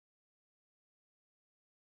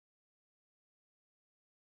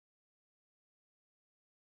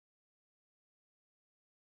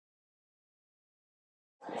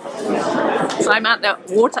So I'm at the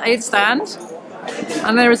Wateraid stand,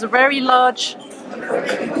 and there is a very large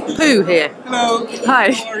poo here. Hello.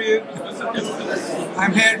 Hi. How are you?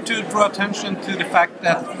 I'm here to draw attention to the fact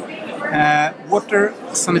that water,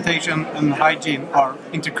 sanitation and hygiene are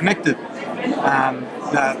interconnected, and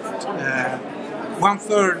that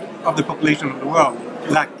 1/3 of the population of the world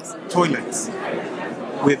lacks toilets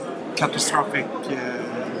with catastrophic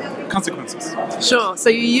consequences. Sure. So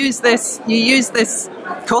you use this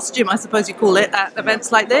costume, I suppose you call it, at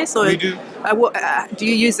events like this, or We do. Do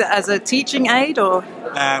you use it as a teaching aid, or?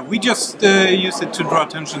 We just use it to draw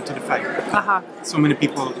attention to the fact that so many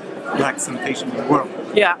people lack sanitation in the world.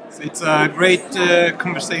 Yeah. So it's a great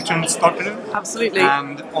conversation starter. Absolutely.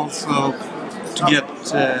 And also to get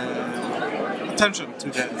attention to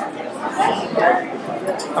the...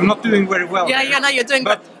 I'm not doing very well. Yeah, no, you're doing.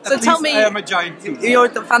 But so at tell least me, I am a giant poo. you're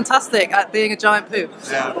fantastic at being a giant poo.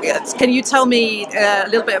 Yeah. Can you tell me a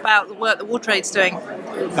little bit about the work that Wateraid's doing?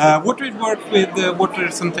 Wateraid work with water,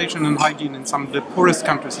 sanitation and hygiene in some of the poorest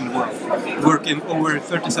countries in the world. We work in over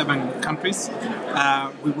 37 countries.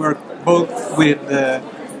 We work both with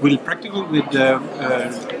practical, with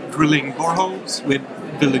drilling boreholes, with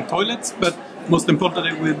building toilets, but most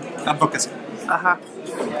importantly with advocacy.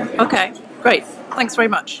 Okay, great. Thanks very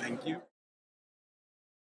much. Thank you.